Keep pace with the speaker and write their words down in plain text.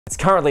It's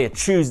currently a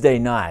Tuesday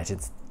night.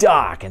 It's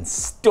dark and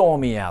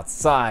stormy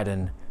outside,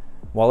 and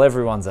while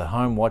everyone's at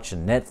home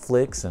watching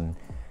Netflix and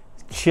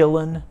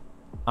chilling,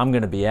 I'm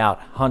gonna be out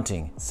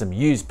hunting some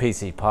used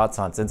PC parts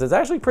hunts. And it's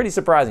actually pretty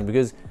surprising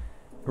because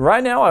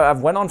right now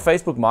I've went on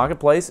Facebook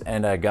Marketplace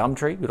and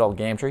Gumtree, good old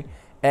Gumtree,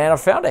 and I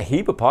found a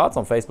heap of parts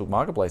on Facebook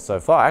Marketplace so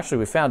far. Actually,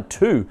 we found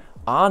two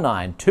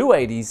R9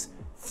 280s,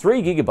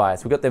 3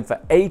 gigabytes. We got them for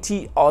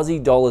 80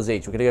 Aussie dollars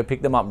each. We're gonna go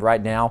pick them up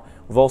right now.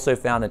 We've also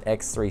found an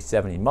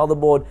X370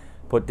 motherboard,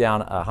 put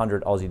down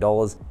 100 Aussie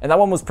dollars. And that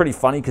one was pretty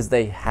funny because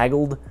they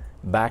haggled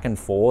back and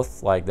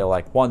forth. Like they're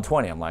like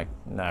 120. I'm like,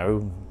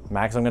 no,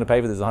 max I'm gonna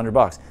pay for this is 100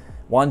 bucks.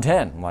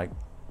 110. I'm like,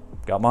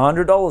 got my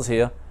 $100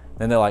 here.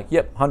 Then they're like,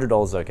 yep,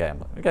 $100 is okay. I'm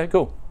like, okay,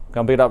 cool.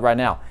 Come pick it up right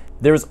now.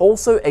 There is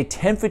also a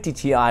 1050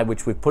 Ti,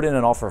 which we've put in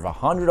an offer of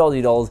 100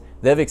 Aussie dollars.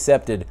 They've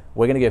accepted.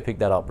 We're gonna go pick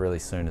that up really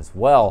soon as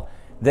well.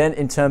 Then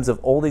in terms of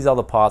all these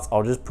other parts,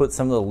 I'll just put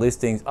some of the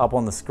listings up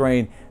on the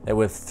screen that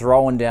we're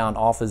throwing down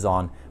offers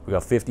on. We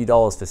got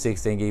 $50 for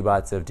 16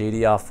 gigabytes of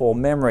DDR4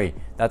 memory.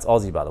 That's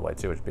Aussie, by the way,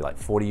 too, which would be like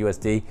 40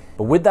 USD.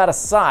 But with that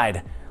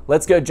aside,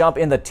 let's go jump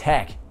in the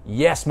tech,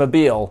 yes,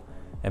 mobile,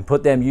 and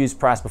put them used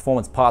price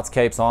performance parts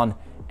capes on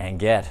and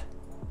get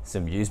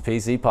some used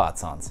PC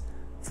parts hunts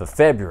for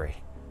February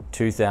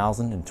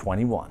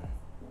 2021.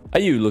 Are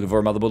you looking for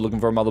a motherboard,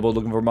 looking for a motherboard,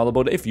 looking for a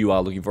motherboard? If you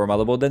are looking for a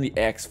motherboard, then the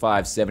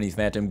X570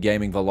 Phantom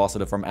Gaming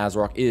Velociter from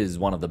ASRock is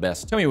one of the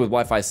best. Coming with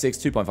Wi-Fi 6,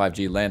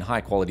 2.5G LAN,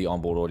 high quality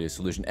onboard audio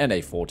solution, and a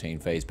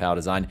 14-phase power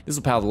design. This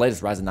will power the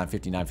latest Ryzen 9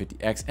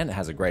 5950X, and it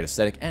has a great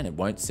aesthetic, and it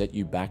won't set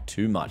you back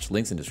too much.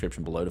 Links in the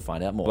description below to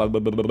find out more.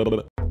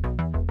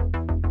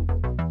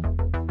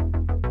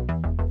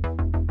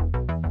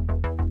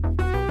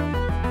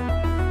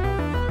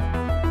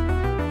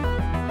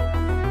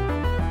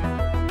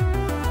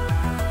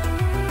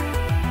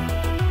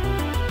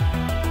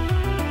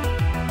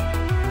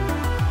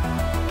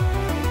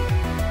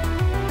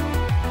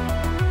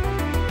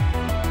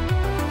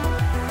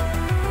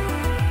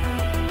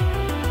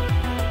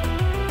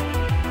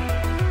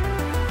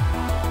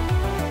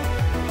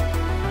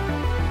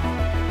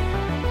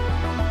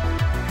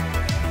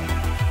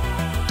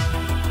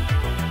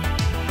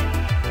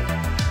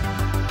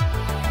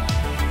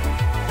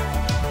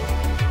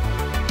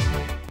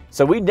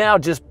 So we now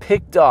just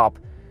picked up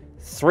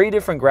 3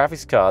 different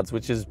graphics cards,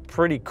 which is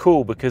pretty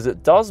cool because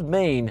it does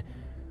mean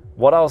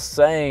what I was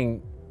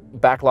saying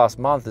back last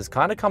month is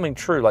kind of coming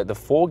true. Like the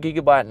 4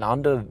 gigabyte and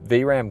under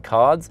VRAM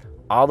cards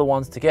are the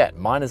ones to get.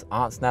 Miners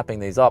aren't snapping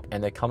these up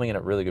and they're coming in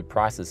at really good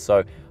prices.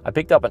 So I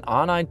picked up an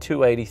R9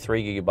 280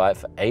 3 gigabyte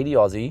for 80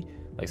 Aussie,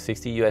 like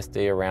 60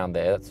 USD around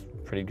there. That's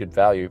pretty good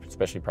value,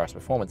 especially price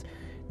performance.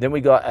 Then we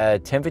got a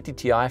 1050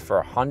 Ti for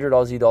 100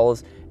 Aussie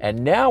dollars.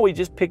 And now we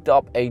just picked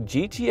up a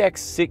GTX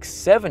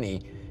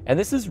 670. And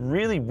this is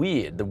really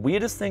weird. The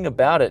weirdest thing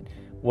about it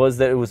was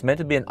that it was meant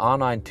to be an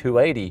R9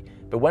 280.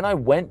 But when I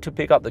went to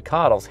pick up the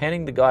card, I was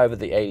handing the guy over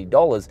the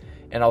 $80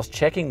 and I was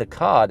checking the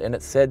card and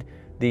it said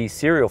the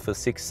serial for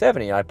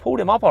 670. And I pulled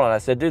him up on it and I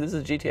said, dude, this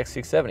is a GTX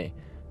 670,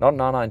 not an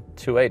R9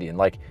 280. And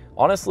like,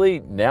 honestly,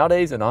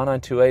 nowadays an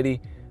R9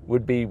 280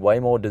 would be way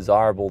more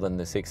desirable than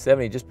the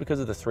 670 just because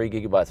of the 3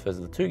 gigabytes versus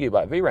the 2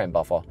 gigabyte VRAM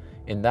buffer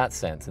in that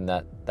sense, and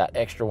that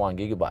extra 1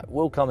 gigabyte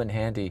will come in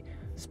handy,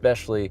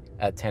 especially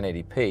at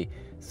 1080p.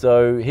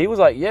 So he was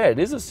like, yeah, it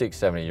is a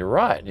 670, you're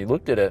right. And he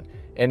looked at it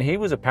and he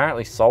was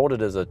apparently sold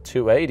it as a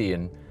 280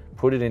 and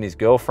put it in his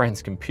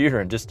girlfriend's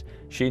computer and just,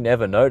 she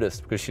never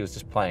noticed because she was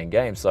just playing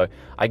games. So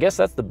I guess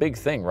that's the big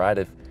thing, right?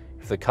 If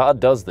the card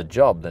does the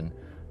job, then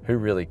who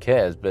really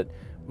cares? But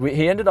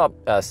he ended up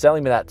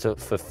selling me that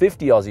for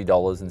 50 Aussie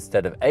dollars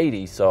instead of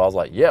 80. So I was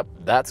like, yep,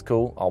 that's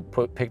cool. I'll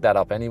pick that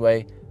up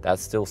anyway.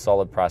 That's still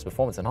solid price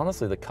performance. And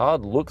honestly, the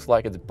card looks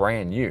like it's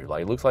brand new.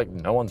 Like it looks like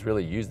no one's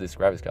really used this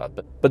graphics card.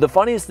 But the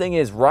funniest thing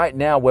is right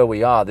now where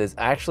we are, there's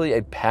actually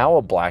a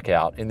power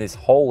blackout in this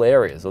whole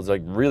area. So it's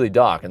like really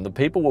dark. And the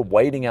people were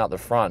waiting out the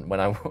front when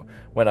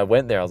I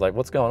went there. I was like,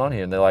 what's going on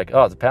here? And they're like,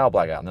 oh, it's a power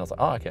blackout. And I was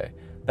like, oh, okay.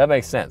 That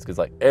makes sense because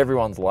like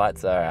everyone's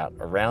lights are out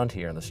around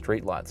here and the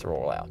street lights are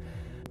all out.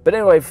 But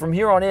anyway, from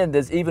here on in,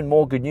 there's even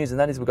more good news, and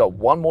that is we've got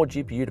one more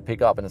GPU to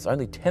pick up, and it's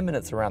only 10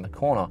 minutes around the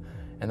corner,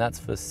 and that's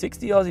for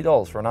 60 Aussie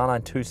dollars for an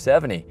R9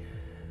 270.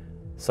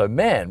 So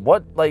man,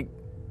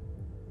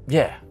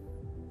 yeah,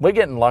 we're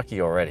getting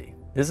lucky already.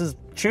 This is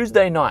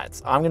Tuesday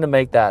nights. I'm gonna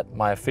make that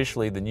my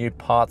officially the new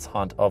parts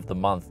hunt of the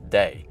month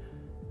day,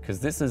 because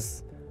this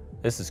is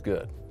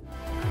good.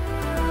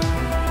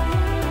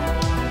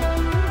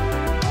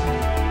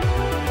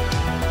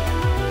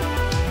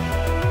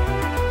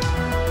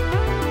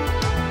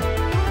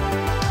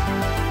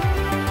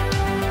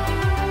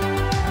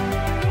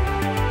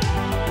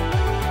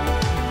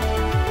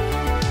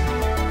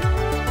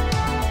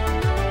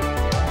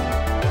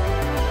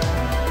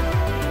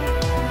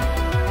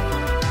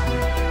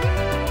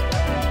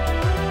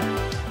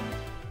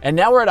 And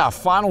now we're at our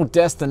final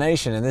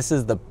destination, and this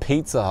is the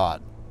Pizza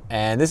Hut.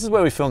 And this is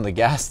where we filmed the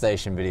gas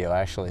station video,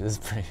 actually. This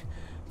is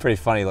pretty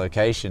funny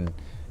location.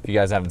 If you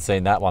guys haven't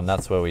seen that one,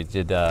 that's where we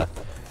did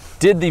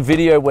did the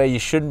video where you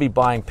shouldn't be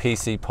buying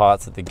PC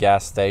parts at the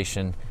gas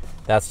station.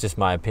 That's just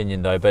my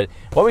opinion though. But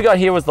what we got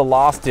here was the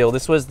last deal.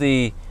 This was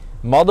the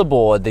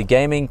motherboard, the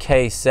Gaming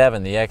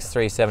K7, the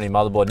X370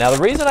 motherboard. Now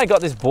the reason I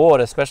got this board,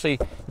 especially,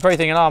 you're probably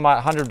thinking, oh,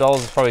 $100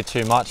 is probably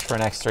too much for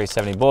an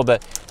X370 board,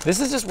 but this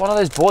is just one of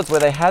those boards where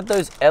they had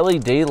those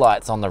LED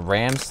lights on the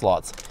RAM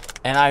slots,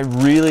 and I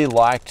really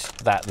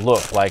liked that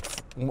look. Like,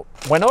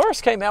 when Oris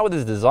came out with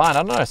his design,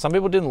 I don't know, some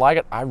people didn't like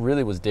it. I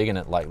really was digging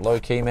it, like low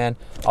key, man.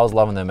 I was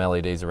loving them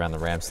LEDs around the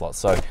RAM slots.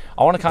 So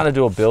I want to kind of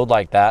do a build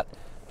like that.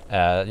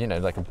 You know,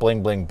 like a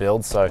bling bling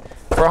build. So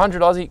for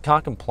 100 Aussie,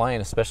 can't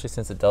complain, especially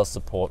since it does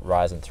support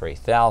Ryzen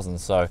 3000.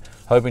 So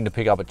hoping to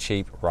pick up a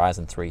cheap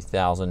Ryzen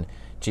 3000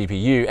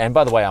 GPU. And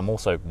by the way, I'm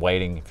also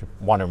waiting, if you're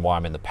wondering why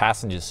I'm in the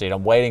passenger seat,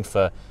 I'm waiting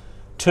for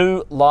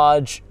 2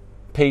 large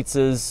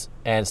pizzas,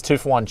 and it's 2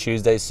 for 1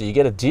 Tuesdays. So you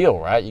get a deal,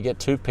 right? You get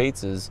 2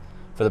 pizzas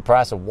for the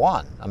price of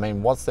 1. I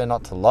mean, what's there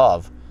not to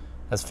love?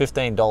 That's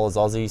 $15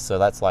 Aussie. So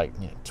that's like,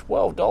 you know,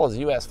 $12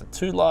 US for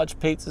 2 large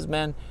pizzas,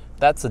 man.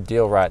 That's a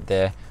deal right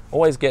there.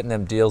 Always getting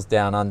them deals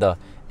down under.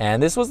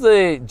 And this was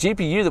the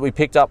GPU that we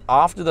picked up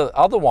after the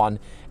other one.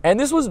 And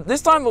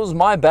this time it was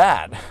my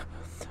bad.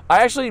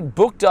 I actually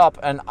booked up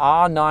an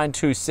R9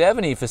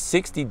 270 for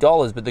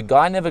 $60, but the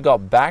guy never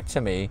got back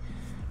to me.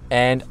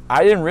 And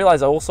I didn't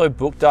realize I also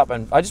booked up,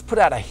 and I just put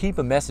out a heap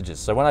of messages.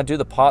 So when I do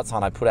the parts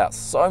hunt, I put out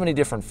so many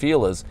different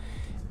feelers.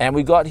 And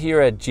we got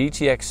here a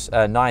GTX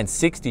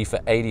 960 for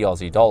 80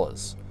 Aussie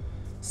dollars.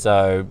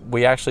 So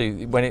we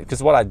actually,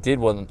 because what I did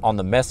on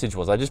the message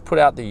was I just put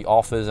out the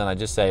offers and I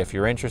just say, if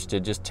you're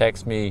interested, just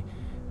text me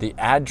the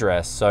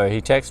address. So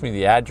he texted me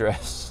the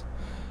address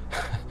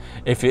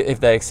if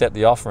they accept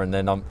the offer. And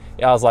then I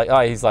was like, oh,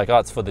 he's like, oh,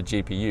 it's for the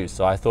GPU.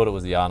 So I thought it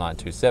was the R9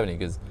 270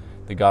 because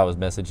the guy was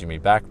messaging me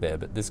back there,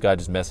 but this guy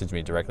just messaged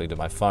me directly to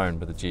my phone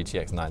with the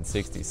GTX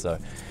 960. So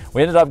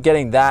we ended up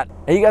getting that.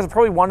 And you guys are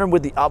probably wondering,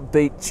 with the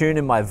upbeat tune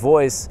in my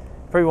voice,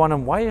 probably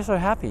wondering why you're so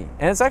happy.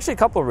 And it's actually a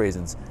couple of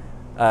reasons.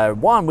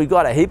 One, we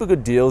got a heap of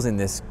good deals in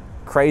this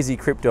crazy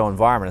crypto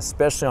environment,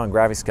 especially on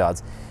graphics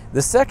cards.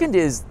 The second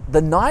is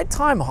the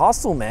nighttime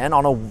hustle, man,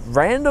 on a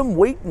random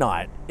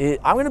weeknight.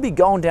 I'm going to be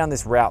going down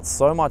this route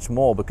so much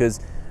more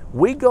because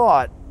we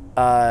got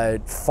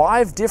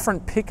 5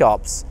 different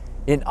pickups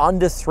in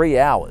under 3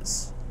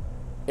 hours.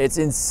 It's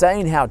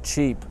insane how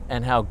cheap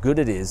and how good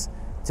it is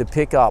to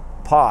pick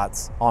up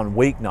parts on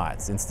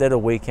weeknights instead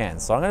of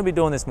weekends. So I'm going to be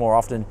doing this more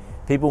often.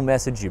 People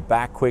message you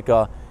back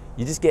quicker.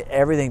 You just get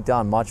everything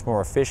done much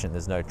more efficient.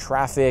 There's no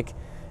traffic.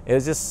 It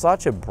was just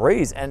such a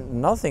breeze. And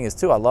another thing is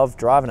too, I love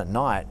driving at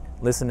night,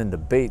 listening to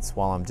beats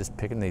while I'm just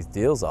picking these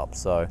deals up.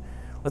 So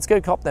let's go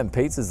cop them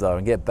pizzas though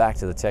and get back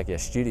to the Tech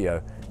Yes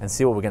studio and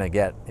see what we're gonna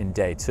get in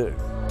day 2.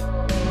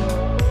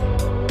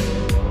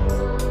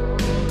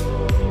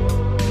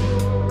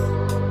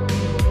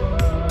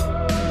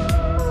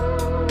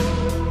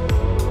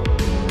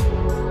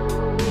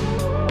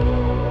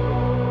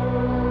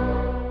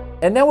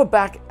 And now we're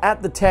back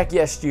at the Tech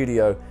Yes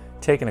studio,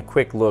 taking a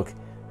quick look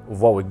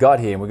of what we got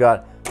here. And we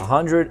got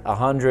 100,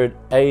 100,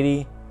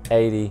 80,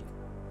 80,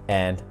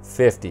 and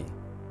 50.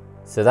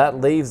 So that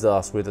leaves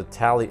us with a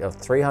tally of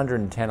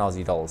 310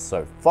 Aussie dollars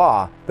so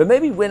far. But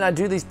maybe when I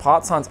do these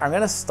parts hunts, I'm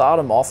gonna start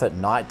them off at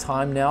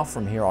nighttime now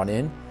from here on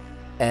in,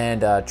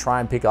 and try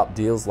and pick up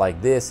deals like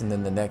this, and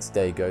then the next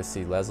day go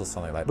see Les or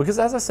something like that. Because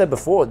as I said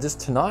before, just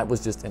tonight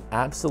was just an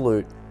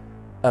absolute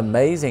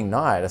amazing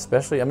night.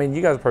 Especially, I mean,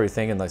 you guys are probably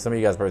thinking, like, some of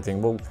you guys are probably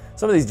thinking, well,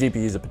 some of these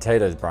GPUs are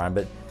potatoes, Brian,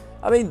 but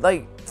I mean,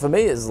 like, for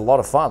me, it's a lot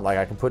of fun. Like,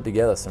 I can put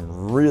together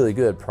some really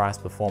good price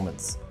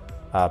performance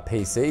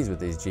PCs with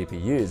these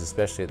GPUs,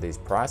 especially at these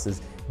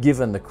prices,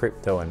 given the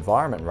crypto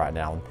environment right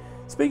now. And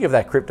speaking of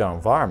that crypto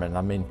environment,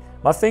 I mean,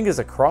 my fingers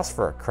are crossed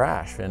for a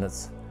crash, and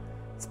it's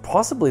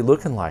possibly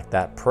looking like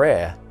that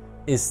prayer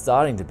is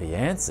starting to be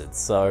answered.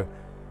 So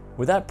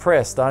with that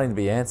prayer starting to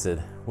be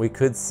answered, we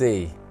could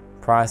see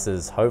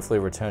prices hopefully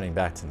returning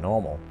back to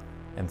normal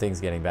and things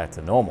getting back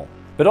to normal.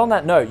 But on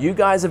that note, you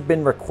guys have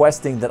been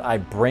requesting that I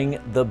bring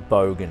the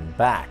BOGAN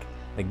back,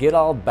 the good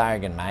old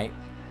BOGAN, mate.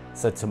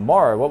 So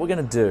tomorrow, what we're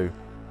gonna do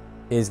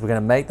is we're gonna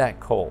make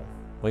that call.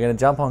 We're gonna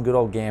jump on good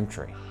old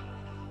Gumtree.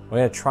 We're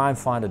gonna try and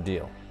find a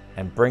deal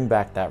and bring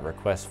back that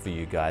request for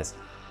you guys.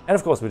 And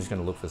of course, we're just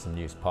gonna look for some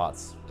used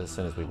parts as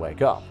soon as we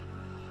wake up,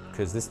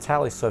 because this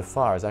tally so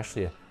far is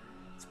actually,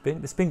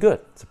 it's been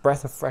good. It's a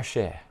breath of fresh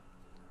air.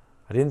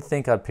 I didn't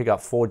think I'd pick up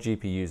 4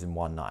 GPUs in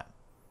one night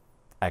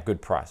at good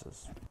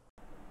prices.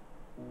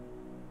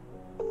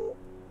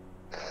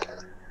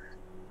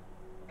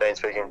 Dane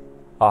speaking.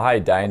 Oh,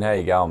 hey Dane, how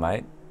you going,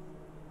 mate?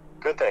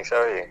 Good, thanks. How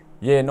are you?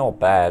 Yeah, not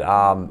bad.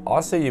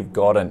 I see you've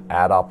got an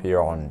ad up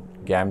here on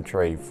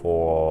Gumtree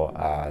for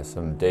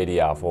some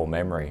DDR4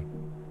 memory.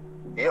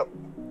 Yep.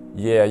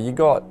 Yeah, you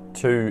got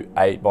 2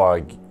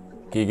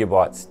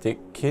 8GB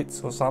stick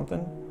kits or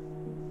something?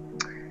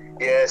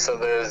 Yeah, so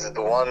there's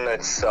the one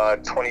that's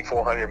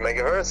 2400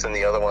 megahertz and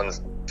the other one's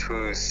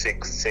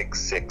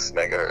 2666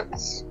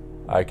 megahertz.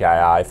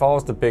 Okay, if I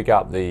was to pick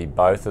up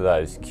both of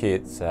those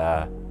kits,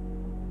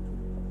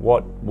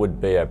 what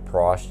would be a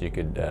price you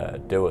could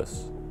do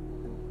us?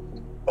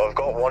 Well, I've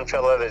got one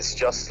fella that's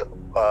just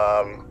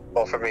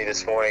offered me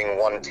this morning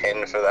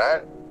 110 for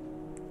that.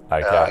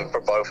 Okay.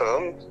 For both of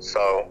them.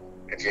 So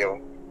if you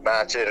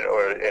match it,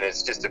 and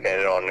it's just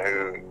dependent on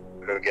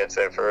who gets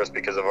there first,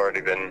 because I've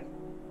already been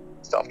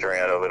stuffed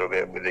around a little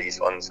bit with these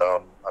ones,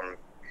 so I'm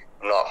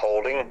not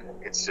holding.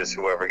 It's just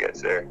whoever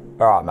gets there.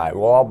 All right, mate.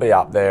 Well, I'll be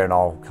up there and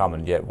I'll come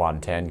and get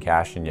 110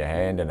 cash in your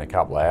hand in a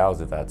couple of hours,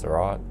 if that's all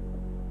right.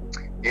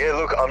 Yeah,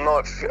 look, I'm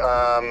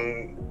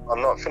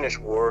not finished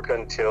work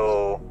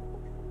until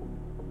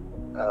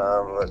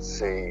let's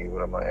see,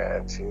 what am I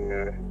at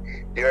to?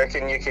 Do you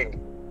reckon you could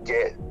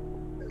get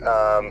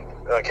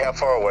like how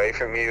far away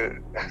from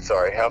you?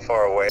 Sorry, how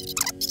far away?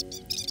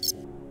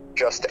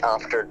 Just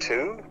after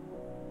 2?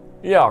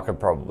 Yeah, I could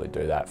probably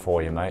do that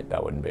for you, mate.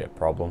 That wouldn't be a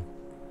problem.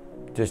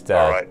 Just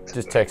right.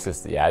 just text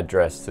us the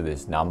address to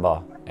this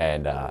number,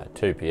 and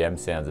 2 p.m.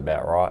 sounds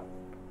about right.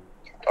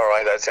 All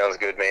right, that sounds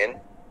good, man.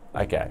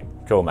 Okay,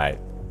 cool, mate.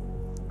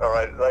 All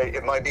right, like,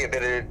 it might be a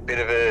bit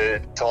of a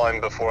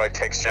time before I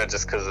text you,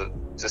 just because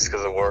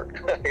of work.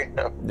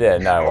 Yeah,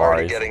 no I'm worries.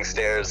 already getting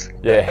stares.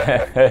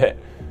 Yeah,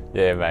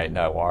 yeah, mate.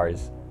 No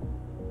worries.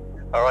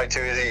 All right,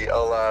 too easy.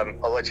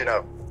 I'll let you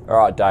know. All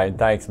right, Dane.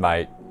 Thanks,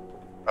 mate.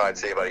 All right,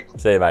 see you, buddy.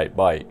 See you, mate.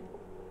 Bye.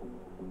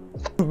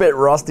 A bit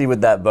rusty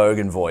with that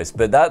Bogan voice,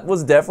 but that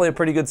was definitely a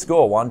pretty good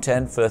score.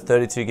 110 for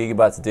 32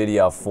 gigabytes of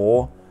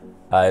DDR4.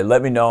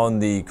 Let me know in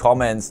the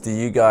comments, do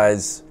you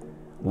guys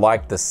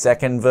like the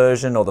second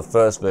version or the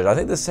first version? I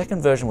think the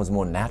second version was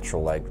more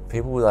natural. Like,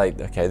 people were like,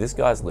 okay, this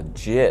guy's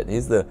legit.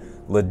 He's the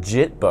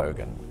legit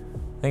Bogan.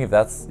 I think if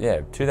that's,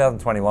 yeah,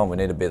 2021, we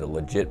need to be the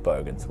legit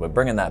Bogan. So we're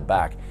bringing that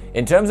back.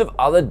 In terms of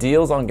other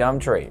deals on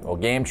Gumtree or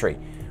Gamtree,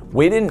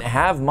 we didn't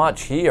have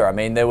much here. I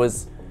mean, there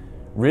was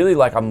really,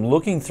 like, I'm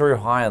looking through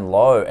high and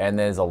low, and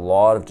there's a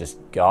lot of just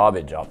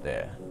garbage up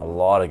there. A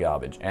lot of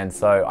garbage. And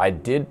so I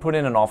did put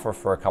in an offer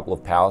for a couple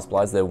of power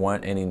supplies. There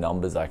weren't any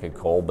numbers I could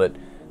call, but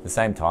at the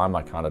same time,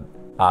 I kind of...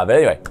 but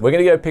anyway, we're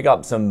going to go pick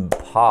up some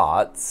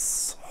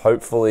parts.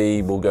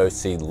 Hopefully, we'll go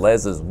see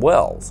Les as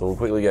well. So we'll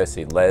quickly go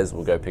see Les.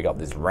 We'll go pick up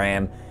this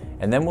RAM,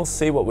 and then we'll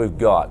see what we've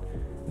got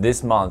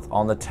this month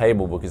on the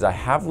table, because I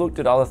have looked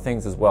at other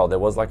things as well. There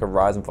was like a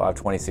Ryzen 5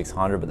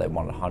 2600, but they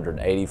wanted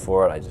 180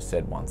 for it. I just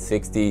said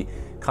 160.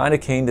 Kind of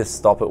keen to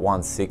stop at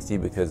 160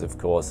 because, of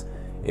course,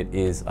 it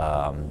is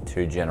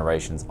 2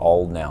 generations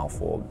old now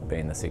for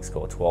being the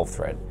 6-core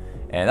 12-thread.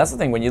 And that's the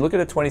thing, when you look at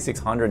a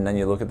 2600 and then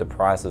you look at the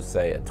price of,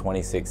 say, a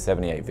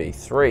 2678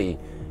 V3,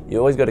 you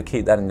always got to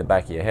keep that in the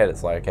back of your head.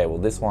 It's like, okay, well,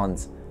 this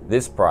one's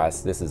this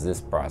price, this is this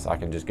price. I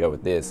can just go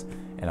with this,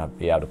 and I'd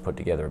be able to put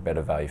together a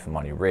better value for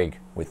money rig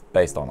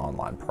based on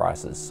online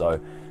prices. So,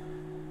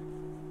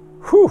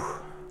 whew.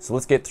 So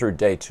let's get through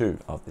day 2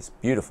 of this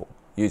beautiful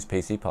used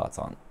PC parts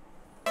hunt.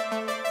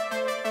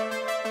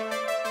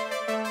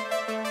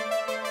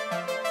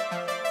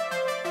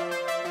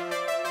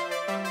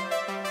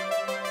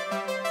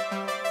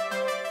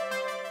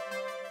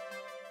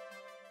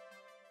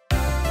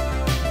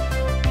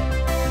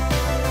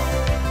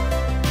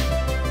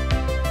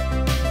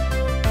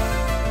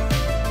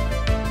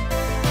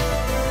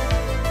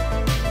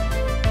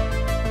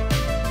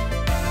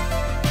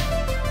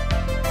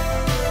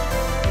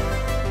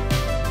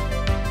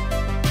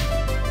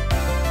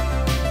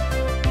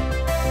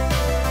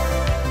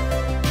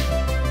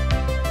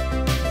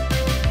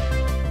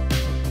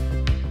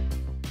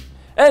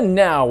 And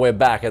now we're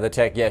back at the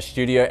Tech Yes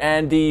studio,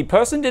 and the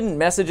person didn't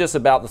message us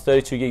about the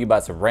 32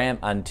 gigabytes of RAM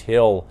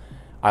until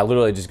I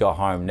literally just got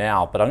home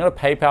now. But I'm going to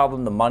PayPal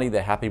them the money.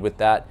 They're happy with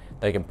that.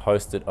 They can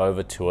post it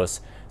over to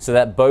us. So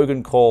that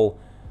Bogan call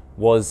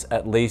was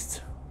at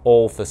least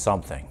all for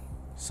something.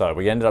 So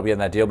we ended up getting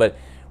that deal, but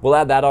we'll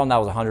add that on. That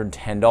was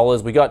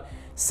 $110. We got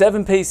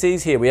 7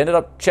 PCs here. We ended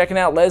up checking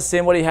out Les,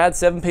 seeing what he had.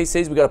 7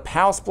 PCs. We got a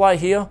power supply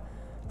here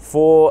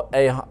for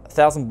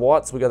 1,000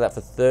 watts. We got that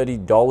for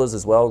 $30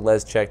 as well.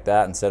 Les checked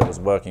that and said it was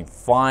working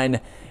fine.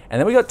 And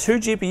then we got 2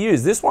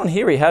 GPUs. This one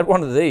here, he had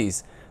one of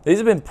these. These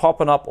have been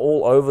popping up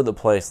all over the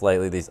place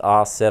lately, these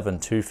R7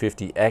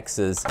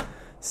 250Xs.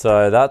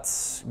 So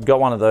that's got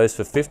one of those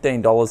for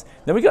 $15.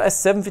 Then we got a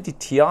 750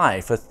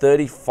 Ti for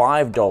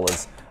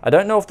 $35. I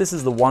don't know if this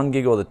is the 1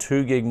 gig or the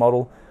 2 gig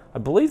model. I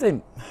believe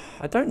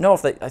I don't know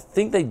if I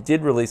think they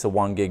did release a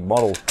 1 gig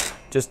model.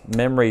 Just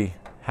memory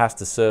has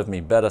to serve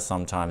me better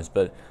sometimes,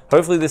 but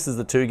hopefully this is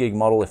the 2 gig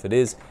model. If it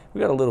is,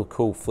 we got a little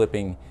cool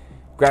flipping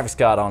graphics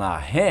card on our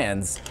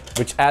hands,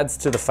 which adds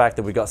to the fact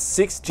that we got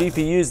 6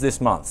 GPUs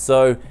this month.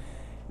 So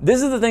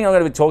this is the thing I'm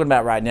going to be talking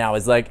about right now,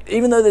 is like,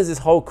 even though there's this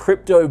whole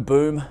crypto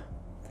boom,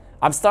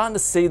 I'm starting to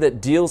see that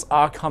deals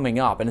are coming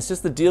up, and it's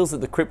just the deals that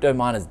the crypto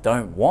miners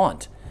don't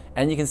want.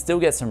 And you can still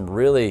get some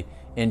really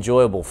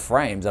enjoyable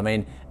frames. I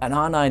mean, an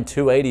R9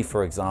 280,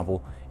 for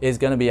example, is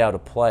going to be able to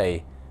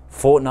play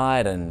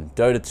Fortnite and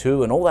Dota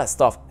 2 and all that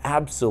stuff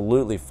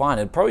absolutely fine.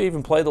 It'd probably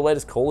even play the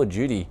latest Call of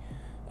Duty,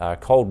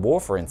 Cold War,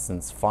 for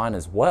instance, fine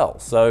as well.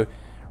 So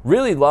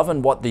really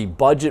loving what the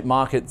budget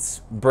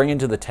markets bring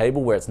into the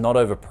table, where it's not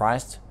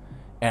overpriced.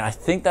 And I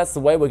think that's the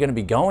way we're going to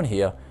be going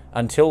here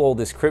until all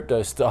this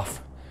crypto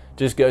stuff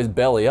just goes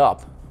belly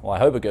up. Well, I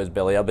hope it goes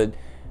belly up, but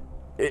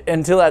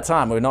until that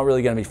time, we're not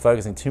really going to be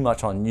focusing too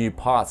much on new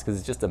parts because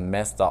it's just a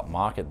messed up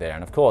market there.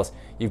 And of course,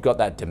 you've got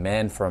that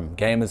demand from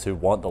gamers who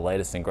want the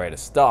latest and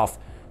greatest stuff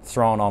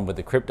thrown on with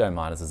the crypto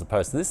miners as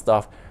opposed to this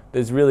stuff.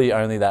 There's really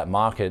only that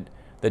market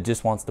that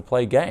just wants to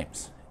play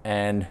games.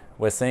 And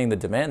we're seeing the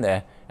demand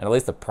there, and at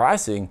least the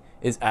pricing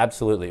is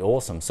absolutely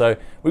awesome. So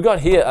we've got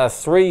here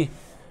three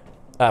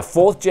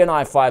 4th Gen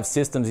i5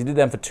 systems. He did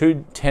them for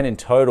 $210 in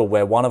total,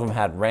 where one of them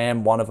had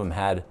RAM, one of them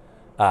had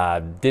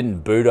didn't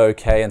boot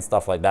okay and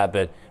stuff like that,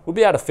 but we'll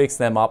be able to fix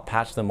them up,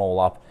 patch them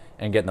all up,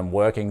 and get them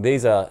working.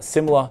 These are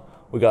similar.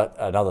 We got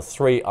another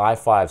 3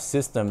 i5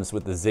 systems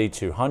with the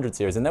Z200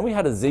 series, and then we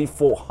had a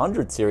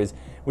Z400 series,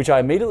 which I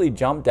immediately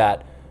jumped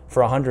at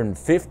for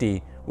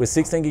 150 with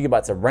 16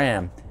 gigabytes of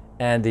RAM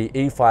and the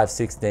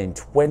E5-1620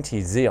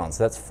 Xeon.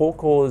 So that's 4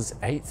 cores,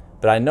 8,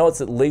 but I know it's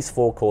at least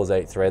 4 cores,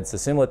 8 threads, so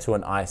similar to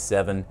an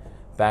i7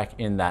 back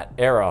in that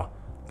era.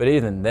 But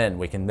even then,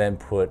 we can then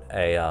put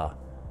a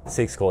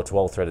 6-core,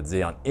 12-threaded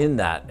Xeon in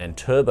that and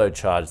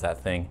turbocharge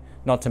that thing.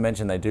 Not to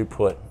mention they do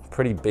put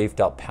pretty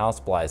beefed up power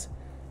supplies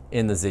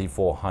in the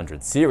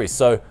Z400 series.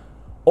 So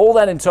all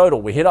that in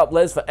total, we hit up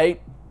Les for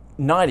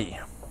 $890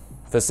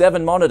 for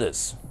 7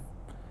 monitors,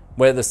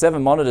 where the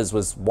 7 monitors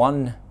was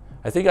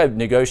I think I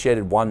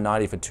negotiated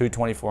 $190 for 2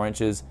 24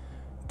 inches,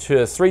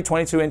 3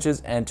 22 inches,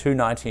 and 2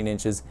 19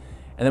 inches.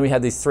 And then we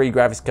had these 4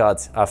 graphics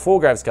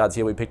cards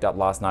here we picked up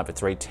last night for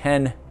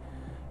 $310.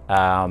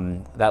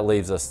 That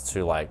leaves us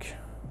to like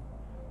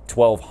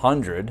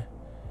 $1,200,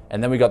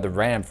 and then we got the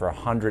RAM for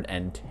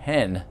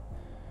 $110,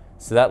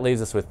 so that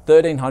leaves us with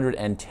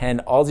 1,310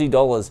 Aussie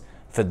dollars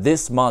for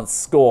this month's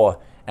score,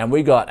 and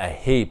we got a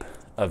heap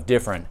of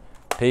different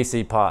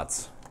PC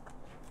parts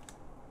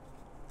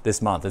this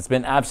month. It's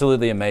been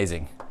absolutely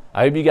amazing.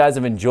 I hope you guys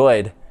have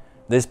enjoyed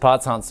this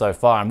parts hunt so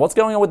far. And what's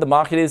going on with the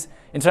market is,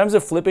 in terms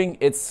of flipping,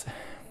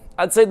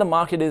 I'd say the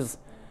market is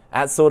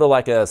at sort of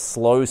like a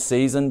slow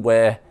season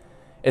where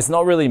it's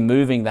not really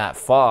moving that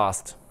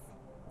fast.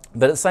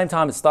 But at the same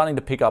time, it's starting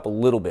to pick up a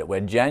little bit, where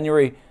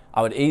January,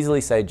 I would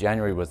easily say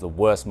January was the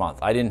worst month.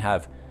 I didn't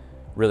have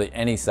really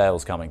any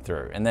sales coming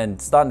through. And then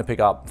starting to pick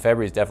up,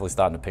 February is definitely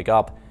starting to pick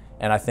up.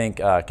 And I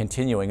think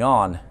continuing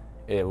on,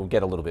 it will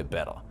get a little bit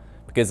better.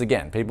 Because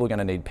again, people are going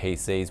to need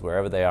PCs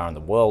wherever they are in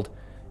the world.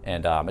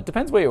 And it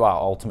depends where you are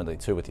ultimately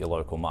too with your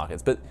local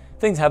markets. But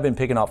things have been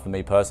picking up for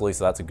me personally,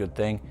 so that's a good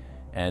thing.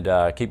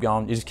 And keep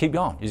going, you just keep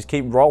going. You just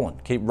keep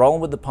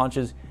rolling with the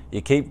punches.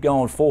 You keep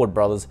going forward,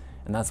 brothers.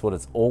 And that's what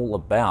it's all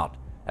about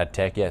at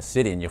Tech Yes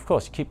City. And of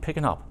course, you keep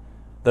picking up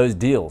those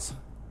deals.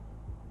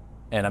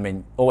 And I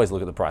mean, always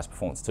look at the price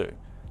performance too.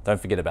 Don't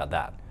forget about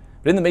that.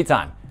 But in the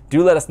meantime,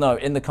 do let us know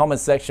in the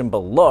comments section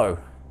below,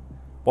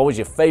 what was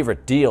your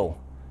favorite deal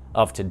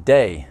of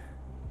today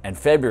and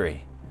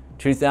February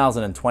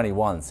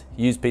 2021's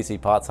used PC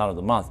parts hunt of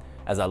the month,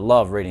 as I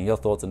love reading your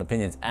thoughts and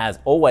opinions as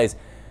always.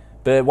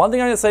 But one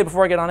thing I'm going to say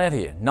before I get on out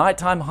here,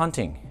 nighttime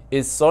hunting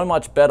is so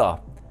much better.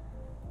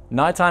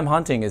 Nighttime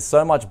hunting is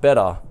so much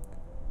better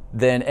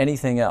than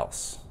anything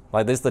else.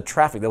 Like, there's the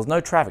traffic. There was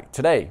no traffic.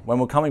 Today, when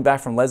we're coming back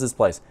from Les's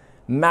place,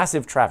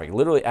 massive traffic.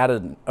 Literally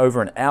added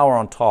over an hour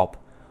on top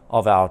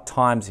of our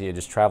times here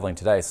just traveling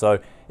today. So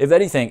if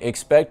anything,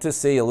 expect to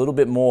see a little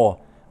bit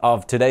more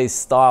of today's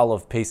style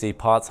of PC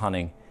parts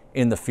hunting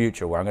in the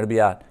future, where I'm going to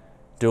be out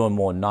doing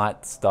more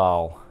night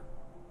style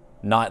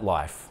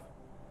nightlife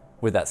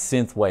with that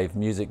synthwave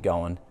music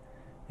going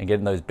and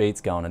getting those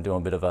beats going and doing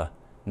a bit of a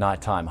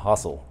nighttime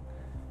hustle.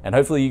 And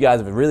hopefully you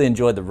guys have really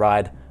enjoyed the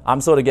ride.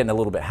 I'm sort of getting a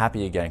little bit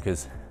happy again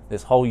because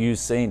this whole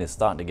used scene is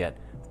starting to get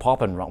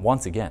popping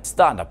once again.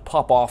 Starting to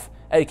pop off,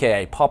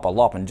 aka pop a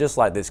lop. And just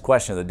like this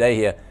question of the day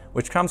here,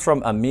 which comes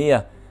from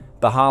Amir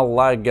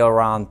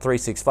Bahalagaran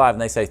 365,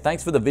 and they say,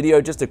 thanks for the video.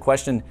 Just a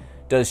question,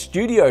 does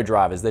studio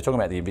drivers, they're talking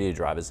about the NVIDIA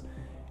drivers,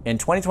 in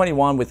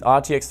 2021 with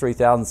RTX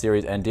 3000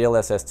 series and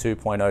DLSS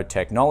 2.0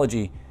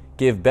 technology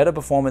give better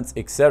performance,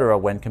 etc.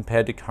 when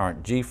compared to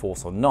current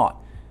Geforce or not?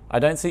 I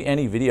don't see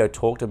any video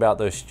talked about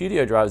those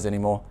studio drivers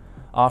anymore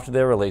after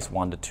their release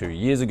 1 to 2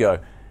 years ago.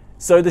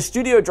 So the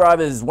studio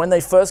drivers, when they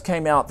first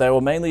came out, they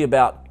were mainly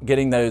about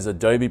getting those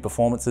Adobe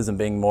performances and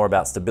being more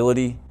about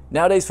stability.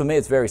 Nowadays for me,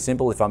 it's very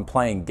simple. If I'm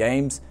playing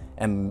games,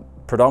 and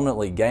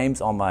predominantly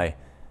games on my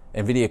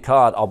NVIDIA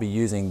card, I'll be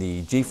using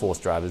the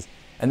Geforce drivers.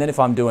 And then if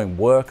I'm doing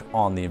work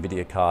on the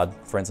NVIDIA card,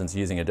 for instance,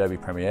 using Adobe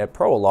Premiere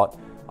Pro a lot,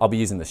 I'll be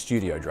using the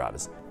studio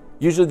drivers.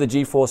 Usually the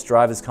Geforce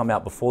drivers come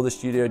out before the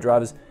studio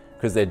drivers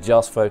because they're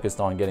just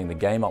focused on getting the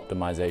game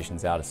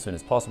optimizations out as soon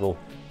as possible.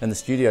 And the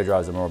studio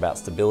drivers are more about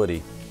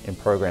stability in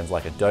programs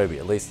like Adobe.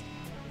 At least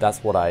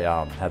that's what I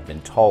have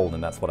been told,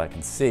 and that's what I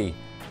can see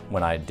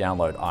when I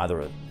download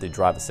either of the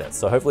driver sets.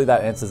 So hopefully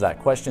that answers that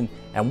question.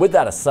 And with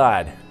that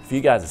aside, if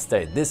you guys have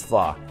stayed this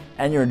far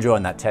and you're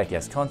enjoying that Tech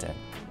Yes content,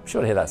 be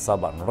sure to hit that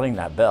sub button, ring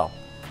that bell,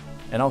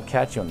 and I'll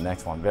catch you on the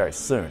next one very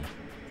soon.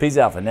 Peace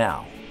out for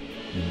now.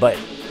 Bye.